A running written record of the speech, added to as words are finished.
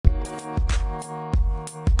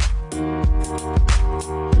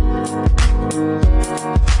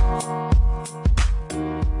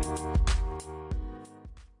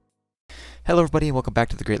Hello everybody and welcome back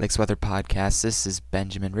to the Great Lakes Weather Podcast. This is Ben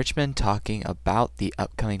Richmond talking about the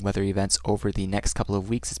upcoming weather events over the next couple of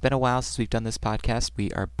weeks. It's been a while since we've done this podcast.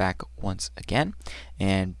 We are back once again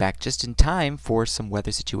and back just in time for some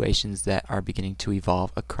weather situations that are beginning to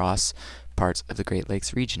evolve across parts of the Great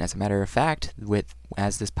Lakes region. As a matter of fact,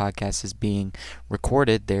 as this podcast is being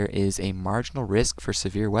recorded, there is a marginal risk for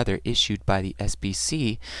severe weather issued by the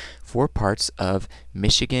SBC for parts of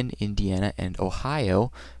Michigan, Indiana, and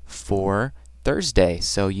Ohio for Thursday.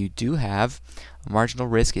 So you do have a marginal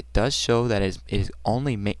risk. It does show that it's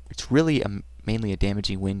really mainly a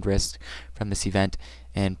damaging wind risk from this event,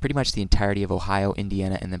 and pretty much the entirety of Ohio,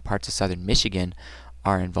 Indiana, and then parts of southern Michigan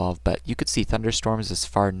are involved. But you could see thunderstorms as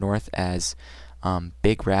far north as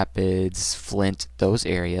Big Rapids, Flint, those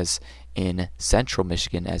areas in central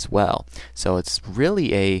Michigan as well. So it's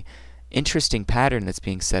really a interesting pattern that's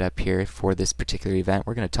being set up here for this particular event.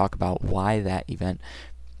 We're going to talk about why that event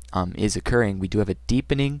is occurring. We do have a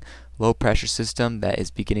deepening low pressure system that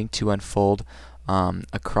is beginning to unfold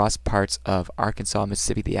across parts of Arkansas,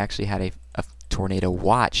 Mississippi. They actually had a tornado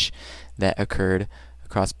watch that occurred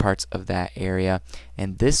across parts of that area,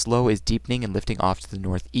 and this low is deepening and lifting off to the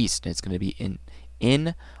northeast, and it's going to be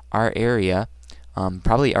in our area,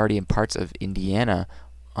 probably already in parts of Indiana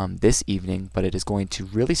this evening, but it is going to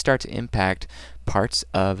really start to impact parts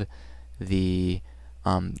of the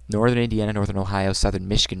northern Indiana, northern Ohio, southern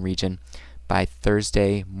Michigan region by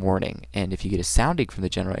Thursday morning. And if you get a sounding from the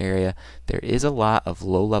general area, there is a lot of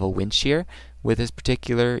low-level wind shear with this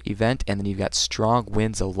particular event, and then you've got strong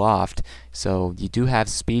winds aloft. So you do have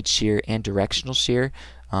speed shear and directional shear.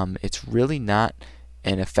 It's really not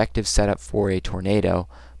an effective setup for a tornado,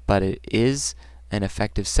 but it is an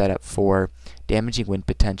effective setup for damaging wind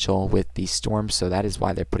potential with these storms. So that is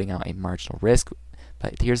why they're putting out a marginal risk.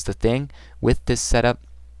 But here's the thing, with this setup,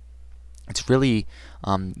 it's really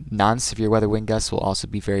non-severe weather wind gusts will also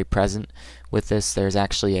be very present with this. There's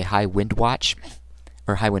actually a high wind watch,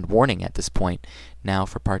 or high wind warning at this point now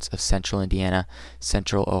for parts of central Indiana,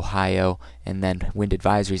 central Ohio, and then wind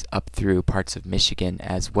advisories up through parts of Michigan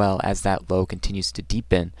as well as that low continues to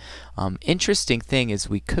deepen. Interesting thing is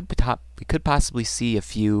we could possibly see a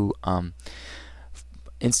few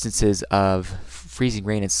instances of freezing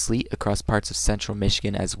rain and sleet across parts of central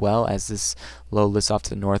Michigan as well as this low lifts off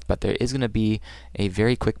to the north, but there is going to be a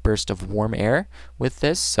very quick burst of warm air with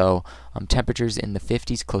this, so temperatures in the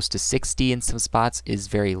 50s, close to 60 in some spots is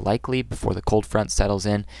very likely before the cold front settles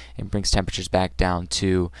in and brings temperatures back down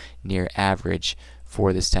to near average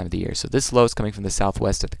for this time of the year. So this low is coming from the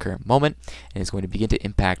southwest at the current moment and is going to begin to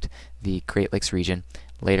impact the Great Lakes region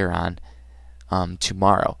later on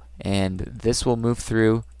tomorrow. And this will move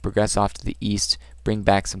through, progress off to the east, bring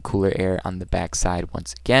back some cooler air on the backside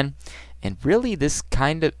once again. And really this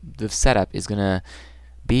kind of the setup is going to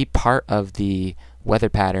be part of the weather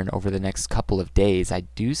pattern over the next couple of days. I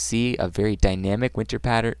do see a very dynamic winter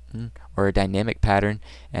pattern, or a dynamic pattern,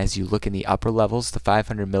 as you look in the upper levels, the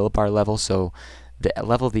 500 millibar level. So the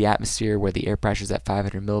level of the atmosphere where the air pressure is at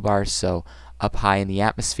 500 millibars, so up high in the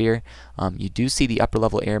atmosphere. You do see the upper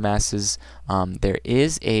level air masses. There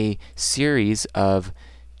is a series of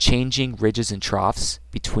changing ridges and troughs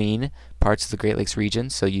between parts of the Great Lakes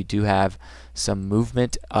region, so you do have some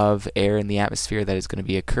movement of air in the atmosphere that is going to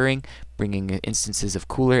be occurring, bringing instances of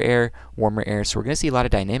cooler air, warmer air. So we're going to see a lot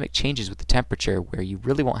of dynamic changes with the temperature where you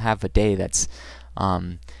really won't have a day that's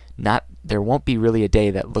there won't be really a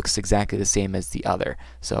day that looks exactly the same as the other.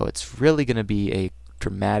 So it's really going to be a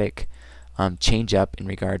dramatic change up in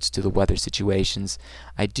regards to the weather situations.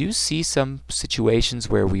 I do see some situations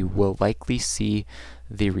where we will likely see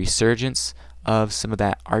the resurgence of some of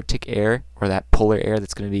that Arctic air or that polar air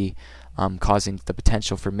that's going to be causing the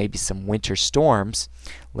potential for maybe some winter storms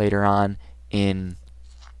later on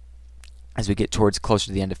as we get towards closer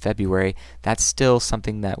to the end of February. That's still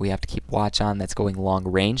something that we have to keep watch on. That's going long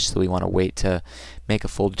range, so we want to wait to make a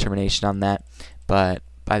full determination on that. But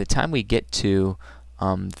by the time we get to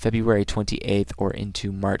February 28th or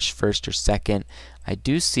into March 1st or 2nd, I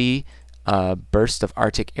do see a burst of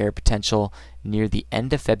Arctic air potential near the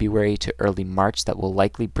end of February to early March that will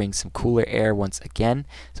likely bring some cooler air once again.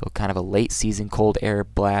 So kind of a late season cold air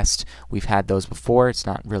blast. We've had those before. It's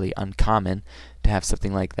not really uncommon to have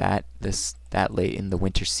something like that that late in the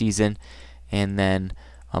winter season. And then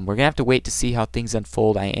we're going to have to wait to see how things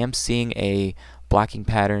unfold. I am seeing a blocking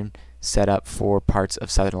pattern set up for parts of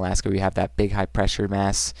southern Alaska. We have that big high pressure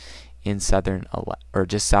mass in southern or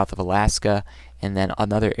just south of Alaska, and then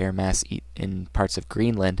another air mass in parts of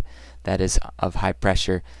Greenland that is of high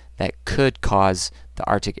pressure that could cause the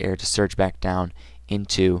Arctic air to surge back down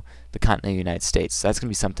into the continental United States. So that's going to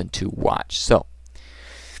be something to watch. So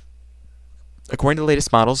according to the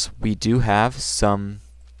latest models, we do have some.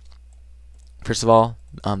 First of all,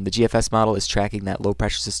 the GFS model is tracking that low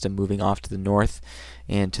pressure system moving off to the north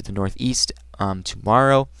and to the northeast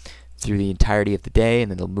tomorrow through the entirety of the day,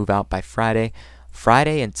 and then it'll move out by Friday.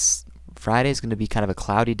 Friday is going to be kind of a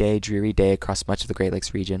cloudy day, dreary day across much of the Great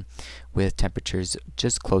Lakes region with temperatures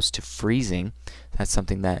just close to freezing. That's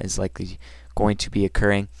something that is likely going to be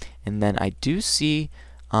occurring. And then I do see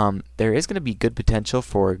there is going to be good potential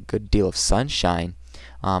for a good deal of sunshine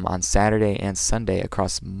on Saturday and Sunday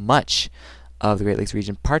across much of the Great Lakes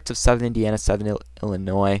region, parts of southern Indiana, southern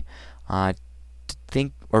Illinois,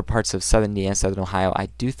 or parts of southern Indiana, southern Ohio. I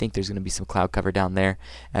do think there's going to be some cloud cover down there,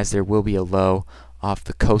 as there will be a low off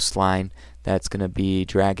the coastline that's going to be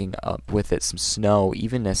dragging up with it some snow,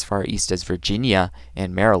 even as far east as Virginia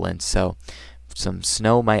and Maryland. So some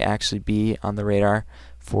snow might actually be on the radar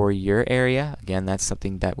for your area. Again, that's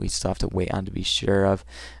something that we still have to wait on to be sure of.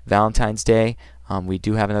 Valentine's Day, we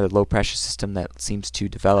do have another low pressure system that seems to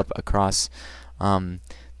develop across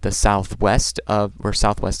the southwest of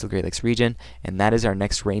the Great Lakes region, and that is our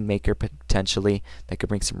next rainmaker potentially that could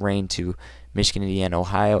bring some rain to Michigan, Indiana,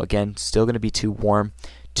 Ohio. Again, still going to be too warm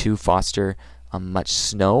to foster much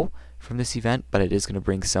snow from this event, but it is going to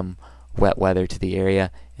bring some wet weather to the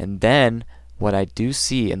area. And then what I do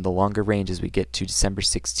see in the longer range as we get to December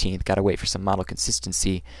 16th, got to wait for some model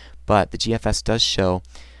consistency, but the GFS does show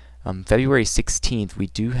February 16th we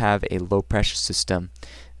do have a low pressure system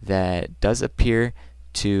that does appear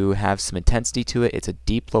to have some intensity to it. It's a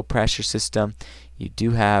deep low pressure system. You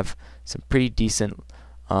do have some pretty decent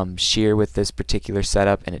shear with this particular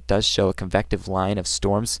setup, and it does show a convective line of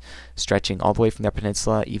storms stretching all the way from the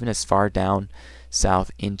peninsula even as far down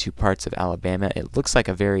south into parts of Alabama. It looks like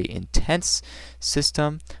a very intense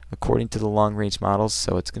system according to the long range models,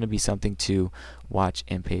 so it's going to be something to watch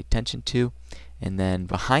and pay attention to. And then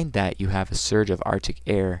behind that you have a surge of Arctic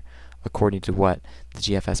air according to what the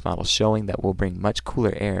GFS model is showing, that will bring much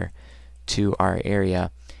cooler air to our area,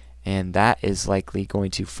 and that is likely going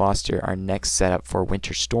to foster our next setup for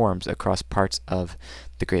winter storms across parts of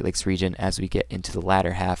the Great Lakes region as we get into the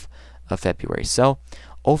latter half of February. So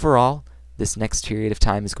overall, this next period of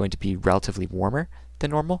time is going to be relatively warmer than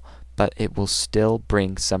normal, but it will still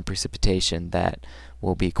bring some precipitation that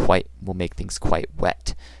will make things quite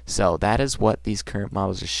wet. So that is what these current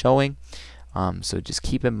models are showing. So just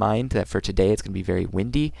keep in mind that for today it's going to be very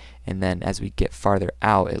windy, and then as we get farther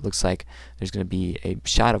out, it looks like there's going to be a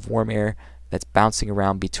shot of warm air that's bouncing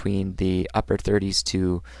around between the upper 30s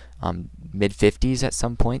to mid 50s at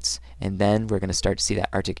some points, and then we're going to start to see that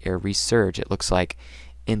Arctic air resurge, it looks like,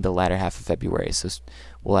 in the latter half of February. So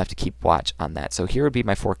we'll have to keep watch on that. So here would be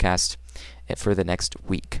my forecast for the next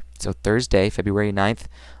week. So Thursday, February 9th,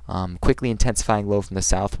 quickly intensifying low from the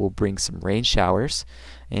south will bring some rain showers,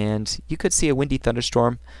 and you could see a windy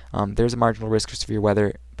thunderstorm. There's a marginal risk for severe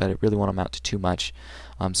weather, but it really won't amount to too much.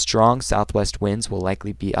 Strong southwest winds will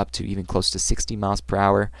likely be up to even close to 60 miles per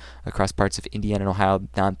hour across parts of Indiana and Ohio,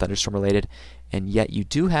 non-thunderstorm related, and yet you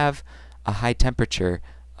do have a high temperature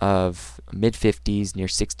of mid 50s, near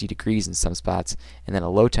 60 degrees in some spots, and then a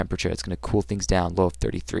low temperature that's going to cool things down, low of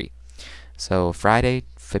 33. So Friday,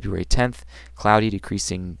 February 10th, cloudy,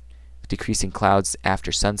 decreasing clouds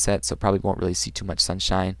after sunset, so probably won't really see too much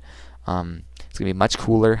sunshine. It's going to be much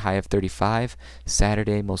cooler, high of 35.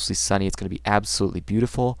 Saturday, mostly sunny. It's going to be absolutely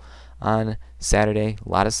beautiful on Saturday. A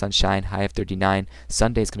lot of sunshine, high of 39.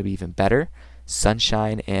 Sunday is going to be even better.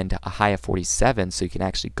 Sunshine and a high of 47, so you can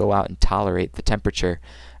actually go out and tolerate the temperature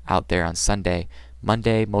out there on Sunday.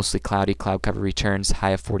 Monday, mostly cloudy, cloud cover returns,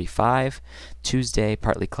 high of 45. Tuesday,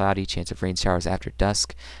 partly cloudy, chance of rain showers after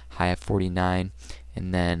dusk, high of 49.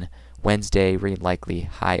 And then Wednesday, rain likely,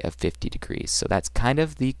 high of 50 degrees. So that's kind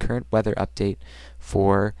of the current weather update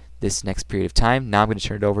for this next period of time. Now I'm going to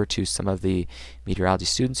turn it over to some of the meteorology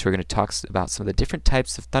students who are going to talk about some of the different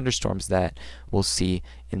types of thunderstorms that we'll see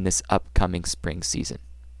in this upcoming spring season.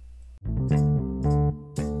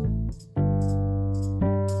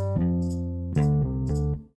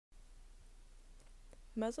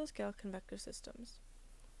 Mesoscale convective systems.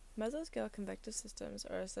 Mesoscale convective systems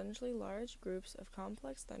are essentially large groups of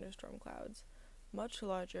complex thunderstorm clouds, much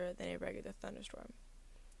larger than a regular thunderstorm.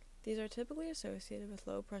 These are typically associated with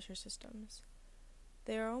low-pressure systems.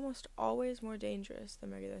 They are almost always more dangerous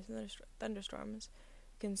than regular thunderstorms,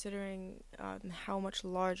 considering how much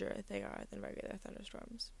larger they are than regular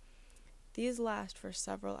thunderstorms. These last for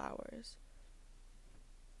several hours.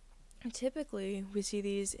 Typically, we see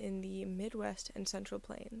these in the Midwest and Central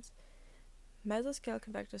Plains. Mesoscale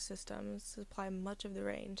convective systems supply much of the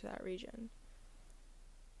rain to that region.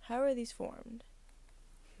 How are these formed?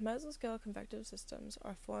 Mesoscale convective systems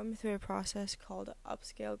are formed through a process called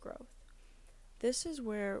upscale growth. This is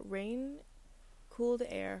where rain-cooled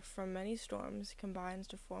air from many storms combines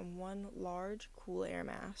to form one large, cool air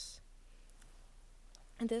mass.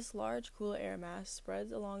 And this large, cool air mass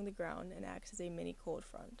spreads along the ground and acts as a mini cold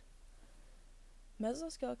front.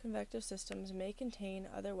 Mesoscale convective systems may contain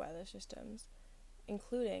other weather systems,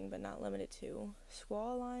 including, but not limited to,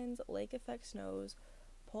 squall lines, lake effect snows,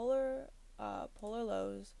 polar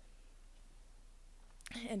lows,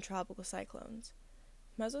 and tropical cyclones.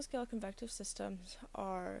 Mesoscale convective systems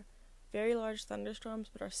are very large thunderstorms,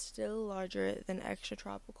 but are still larger than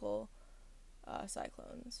extratropical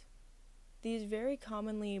cyclones. These very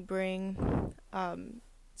commonly bring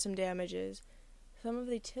some damages. Some of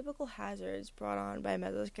the typical hazards brought on by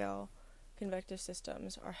mesoscale convective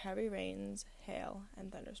systems are heavy rains, hail,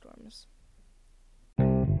 and thunderstorms.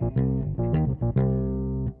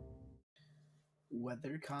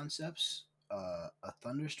 Weather concepts. A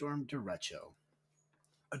thunderstorm derecho.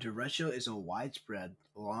 A derecho is a widespread,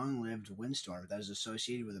 long-lived windstorm that is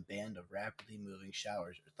associated with a band of rapidly moving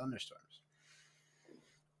showers or thunderstorms.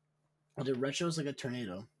 A derecho is like a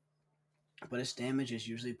tornado, but its damage is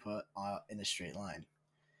usually put in a straight line.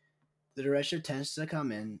 The derecho tends to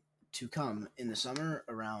come in the summer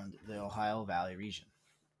around the Ohio Valley region.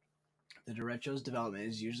 The derecho's development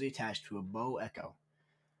is usually attached to a bow echo.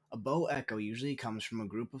 A bow echo usually comes from a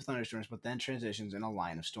group of thunderstorms but then transitions in a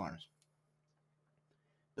line of storms.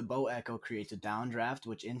 The bow echo creates a downdraft,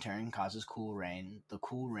 which in turn causes cool rain. The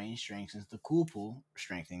cool rain strengthens the cool pool,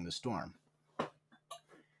 strengthening the storm.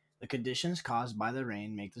 The conditions caused by the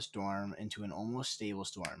rain make the storm into an almost stable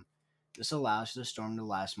storm. This allows the storm to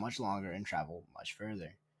last much longer and travel much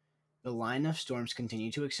further. The line of storms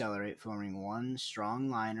continue to accelerate, forming one strong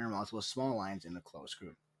line or multiple small lines in a close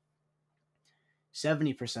group.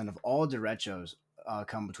 70% of all derechos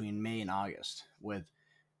come between May and August, with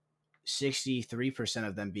 63%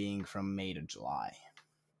 of them being from May to July.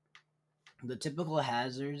 The typical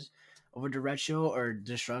hazards of a derecho are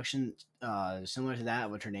destruction similar to that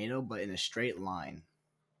of a tornado, but in a straight line,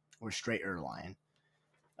 or straighter line.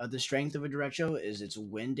 The strength of a derecho is its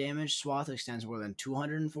wind damage swath extends more than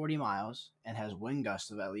 240 miles and has wind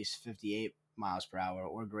gusts of at least 58 miles per hour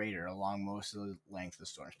or greater along most of the length of the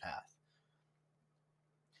storm's path.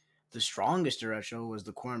 The strongest derecho was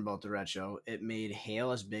the Corn Belt derecho. It made hail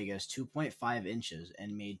as big as 2.5 inches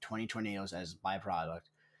and made 20 tornadoes as byproduct,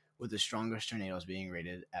 with the strongest tornadoes being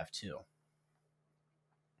rated F2.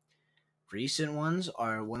 Recent ones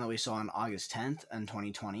are one that we saw on August 10th in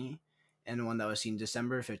 2020, and one that was seen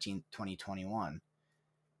December 15th, 2021.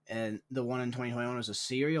 And the one in 2021 was a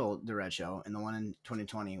serial derecho, and the one in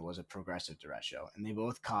 2020 was a progressive derecho, and they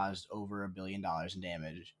both caused over $1 billion in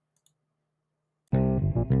damage.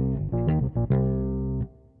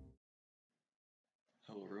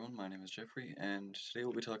 Hello everyone, my name is Jeffrey, and today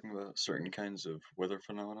we'll be talking about certain kinds of weather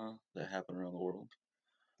phenomena that happen around the world,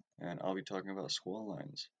 and I'll be talking about squall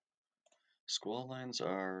lines. Squall lines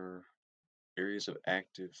are areas of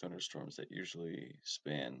active thunderstorms that usually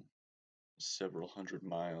span several hundred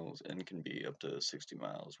miles and can be up to 60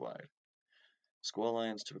 miles wide. Squall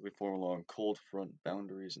lines typically form along cold front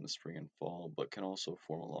boundaries in the spring and fall, but can also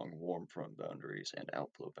form along warm front boundaries and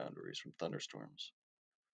outflow boundaries from thunderstorms.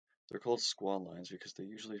 They're called squall lines because they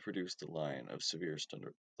usually produce the line of severe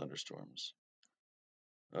thunderstorms.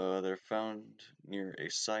 They're found near a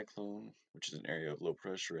cyclone, which is an area of low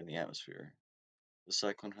pressure in the atmosphere. The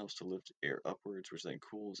cyclone helps to lift air upwards, which then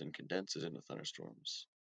cools and condenses into thunderstorms.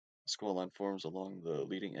 The squall line forms along the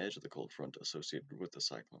leading edge of the cold front associated with the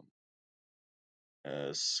cyclone.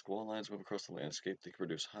 As squall lines move across the landscape, they can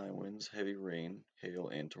produce high winds, heavy rain, hail,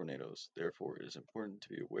 and tornadoes. Therefore, it is important to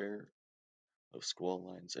be aware of squall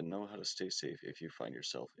lines and know how to stay safe if you find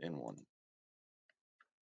yourself in one.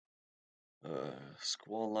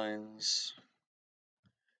 Squall lines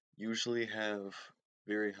usually have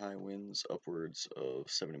very high winds, upwards of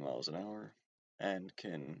 70 miles an hour, and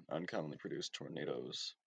can uncommonly produce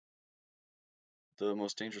tornadoes. The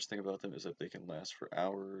most dangerous thing about them is that they can last for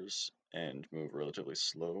hours and move relatively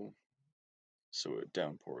slow, so it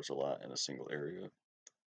downpours a lot in a single area.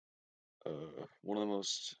 One of the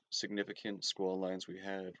most significant squall lines we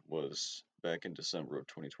had was back in December of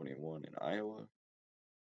 2021 in Iowa,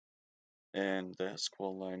 and that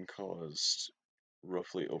squall line caused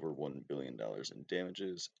roughly over $1 billion in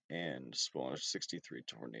damages and spawned 63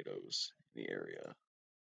 tornadoes in the area.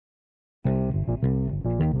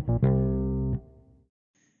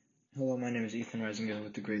 Hello, my name is Ethan Reisinger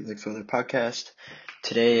with the Great Lakes Weather Podcast.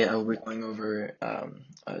 Today I will be going over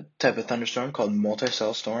a type of thunderstorm called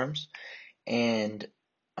multicell storms, and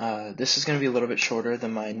This is going to be a little bit shorter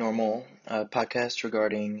than my normal podcast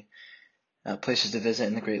regarding places to visit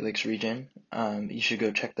in the Great Lakes region. You should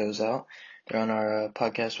go check those out. They're on our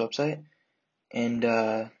podcast website.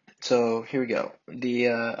 And so here we go.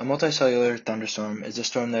 A multicellular thunderstorm is a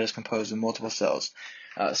storm that is composed of multiple cells.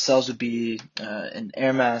 Cells would be an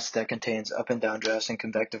air mass that contains up and down drafts and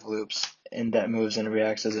convective loops, and that moves and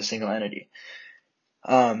reacts as a single entity.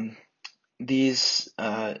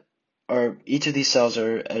 Each of these cells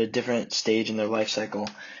are at a different stage in their life cycle,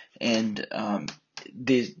 and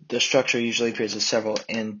the structure usually creates several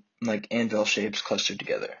anvil shapes clustered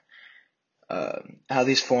together. How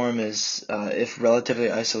these form is if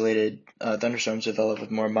relatively isolated thunderstorms develop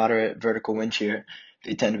with more moderate vertical wind shear,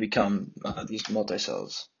 they tend to become these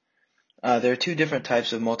multicells. There are two different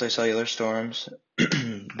types of multicellular storms,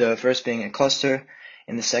 the first being a cluster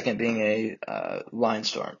and the second being a line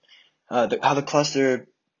storm. How the cluster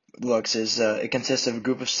looks is it consists of a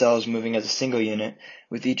group of cells moving as a single unit,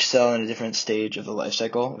 with each cell in a different stage of the life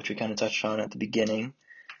cycle, which we kind of touched on at the beginning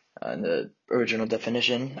in the original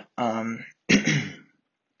definition.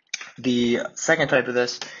 The second type of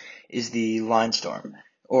this is the line storm,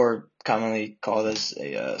 or commonly called as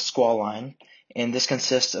a squall line, and this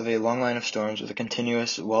consists of a long line of storms with a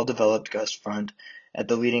continuous, well-developed gust front at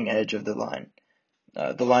the leading edge of the line.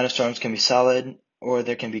 The line of storms can be solid, or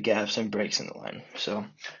there can be gaps and breaks in the line. So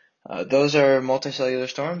those are multicellular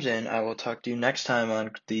storms, and I will talk to you next time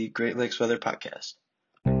on the Great Lakes Weather Podcast.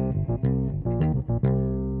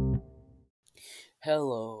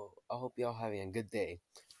 Hello, I hope y'all having a good day.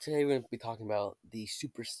 Today we're going to be talking about the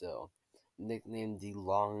supercell, nicknamed the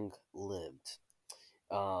long-lived.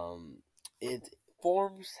 It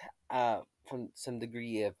forms from some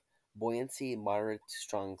degree of buoyancy, moderate to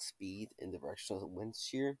strong speed, and directional wind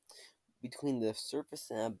shear between the surface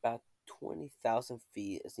and about 20,000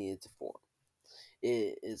 feet is needed to form.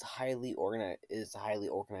 It is highly organized. It is a highly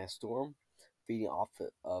organized storm, feeding off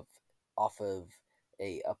of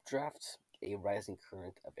a updraft, a rising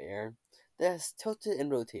current of air that is tilted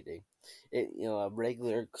and rotating. A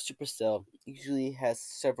regular supercell usually has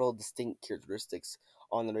several distinct characteristics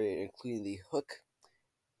on the radar, including the hook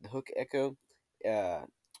echo,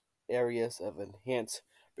 areas of enhanced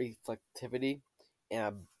reflectivity, and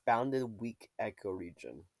a bounded weak echo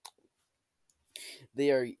region.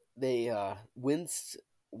 Winds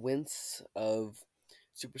of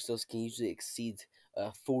supercells can usually exceed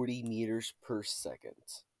 40 meters per second.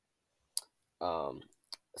 Some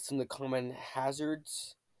of the common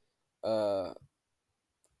hazards of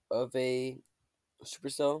a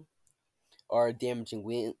supercell are damaging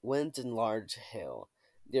winds and large hail.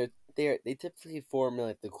 They typically form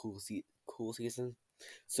in the cool season,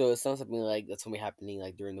 so it's not something like that's gonna be happening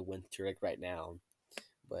like during the winter, like right now.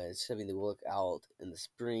 But it's something to look out in the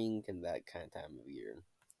spring and that kind of time of year.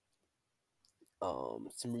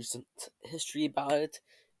 Some recent history about it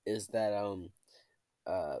is that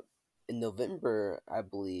in November, I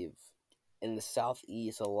believe, in the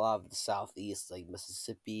southeast, a lot of the southeast, like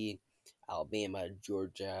Mississippi, Alabama,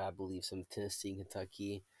 Georgia, I believe some Tennessee,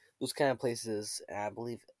 Kentucky, those kind of places, and I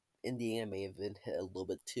believe Indiana may have been hit a little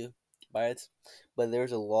bit too by it. But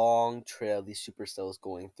there's a long trail of these supercells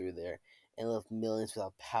going through there, and left millions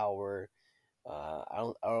without power.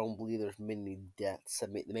 I don't believe there's many deaths.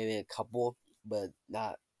 Maybe a couple, but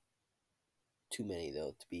not too many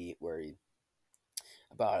though to be worried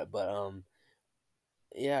about it. But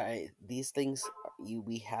these things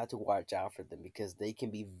we have to watch out for them because they can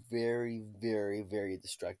be very, very, very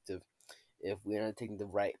destructive if we're not taking the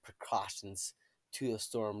right precautions to a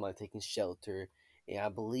storm, like taking shelter. And I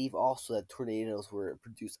believe also that tornadoes were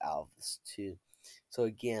produced out of this too. So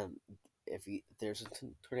again, if there's a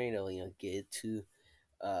tornado, get to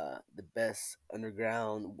the best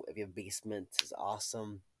underground. If you have a basement, is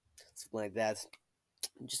awesome, something like that,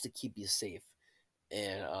 just to keep you safe.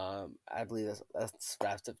 And I believe that's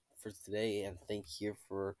wraps up for today. And thank you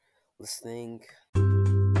for listening.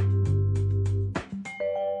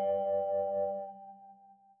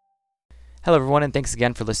 Hello, everyone, and thanks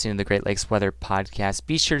again for listening to the Great Lakes Weather Podcast.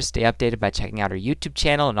 Be sure to stay updated by checking out our YouTube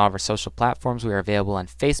channel and all of our social platforms. We are available on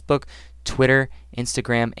Facebook, Twitter,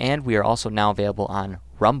 Instagram, and we are also now available on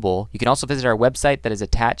Rumble. You can also visit our website that is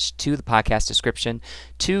attached to the podcast description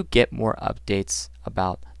to get more updates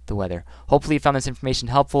about the weather. Hopefully you found this information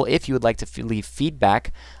helpful. If you would like to leave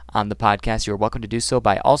feedback on the podcast, you are welcome to do so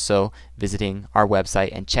by also visiting our website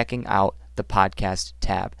and checking out the podcast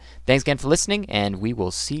tab. Thanks again for listening, and we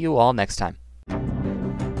will see you all next time.